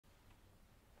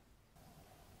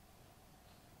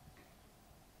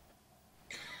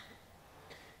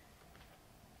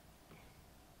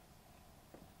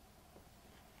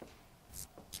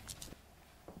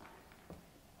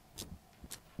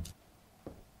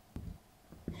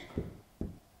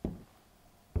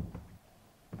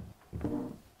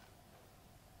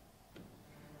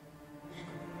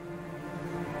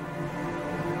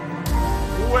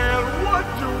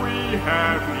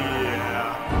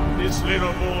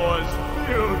was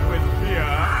filled with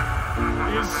fear.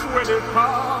 His sweaty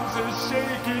palms, his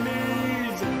shaky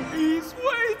knees. He's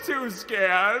way too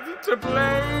scared to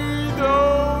play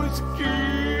those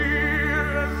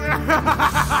keys.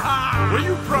 Well,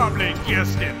 you probably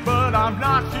guessed it, but I'm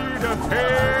not here to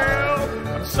help.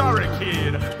 I'm sorry,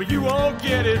 kid, but you won't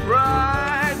get it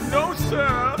right. No,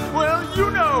 sir. Well,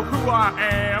 you know who I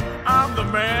am. I'm the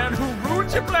man who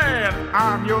ruins your plan.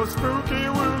 I'm your spooky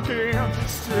wookie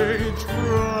stage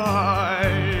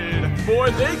fright.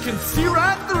 Boy, they can see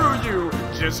right through you.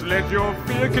 Just let your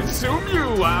fear consume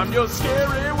you. I'm your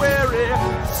scary, wary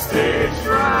stage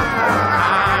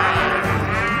fright.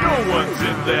 No one's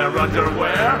in their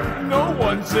underwear. No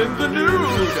one's in the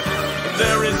nude.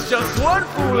 There is just one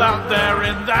fool out there,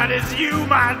 and that is you,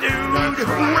 my dude.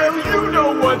 Well, you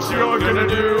know what you're gonna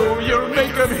do. You'll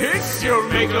make them hiss, you'll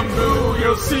make them boo.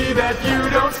 You'll see that you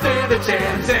don't stand a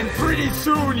chance, and pretty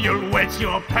soon you'll wet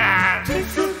your pants.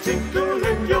 Tinkle, tinkle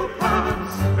in your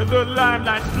pants. The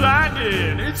limelight's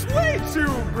blinding, it's way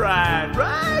too bright,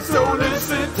 right? So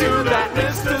listen to that,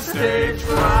 Mr. Stage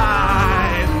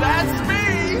Fright. That's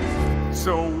me.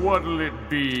 So what'll it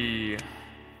be?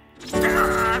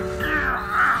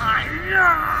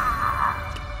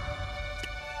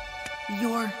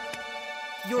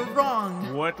 You're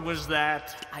wrong. What was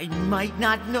that? I might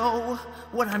not know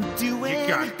what I'm doing. You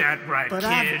got that right, but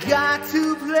kid. I've got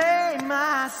to play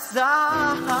my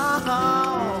song.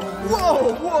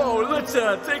 Whoa, let's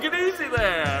take it easy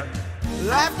there.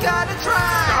 I've got to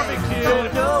try. Stop it, kid.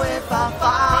 Don't know if I'll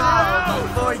fall.